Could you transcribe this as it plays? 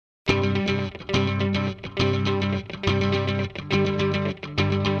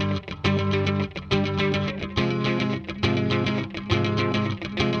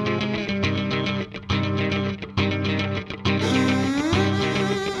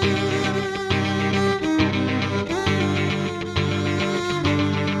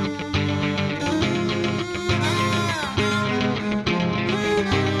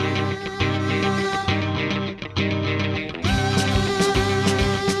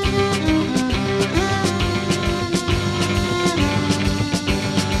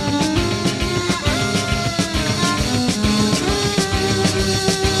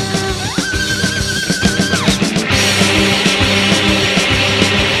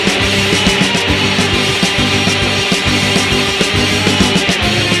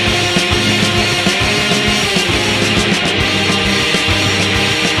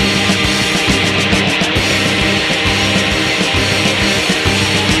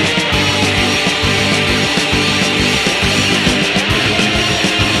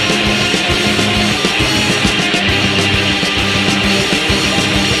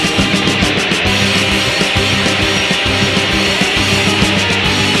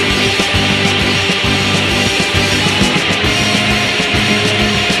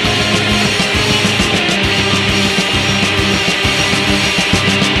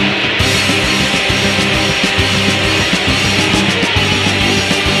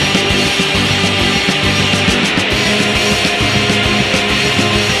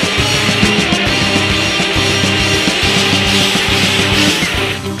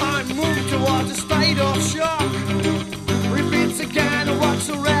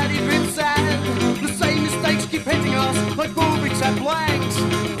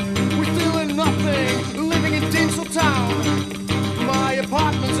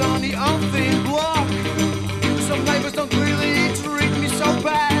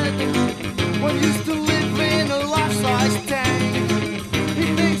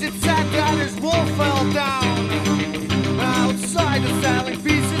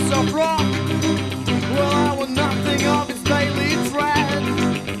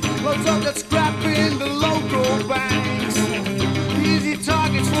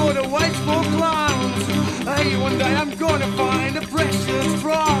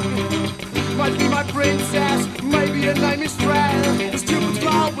might be my princess, maybe your name is Fred. The stupid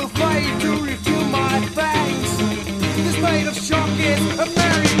cloud will fade to reveal my thanks. This made of shock is a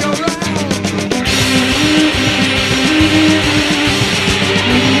merry-go-round.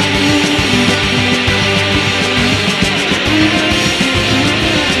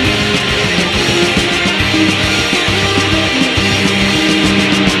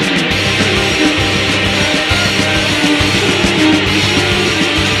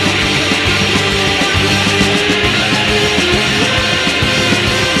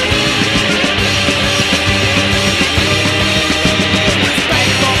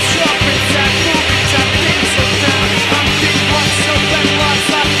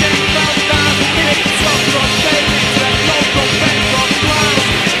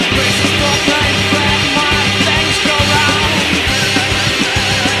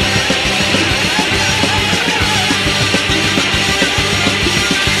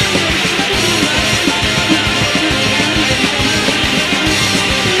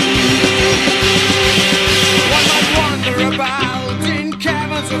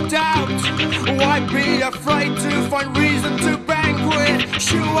 Afraid to find reason to banquet.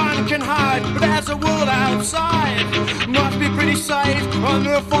 Sure, one can hide, but there's a world outside. Must be pretty safe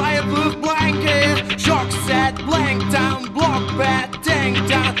under a fireproof blanket. Shock set, blank down, block bed, dang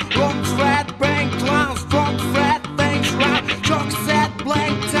down. Rocks, red, bank clowns, rocks, red, things round. Shock set,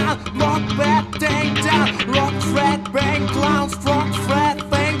 blank down, block bed, dang down. Rocks, red, bank clowns, rocks, red.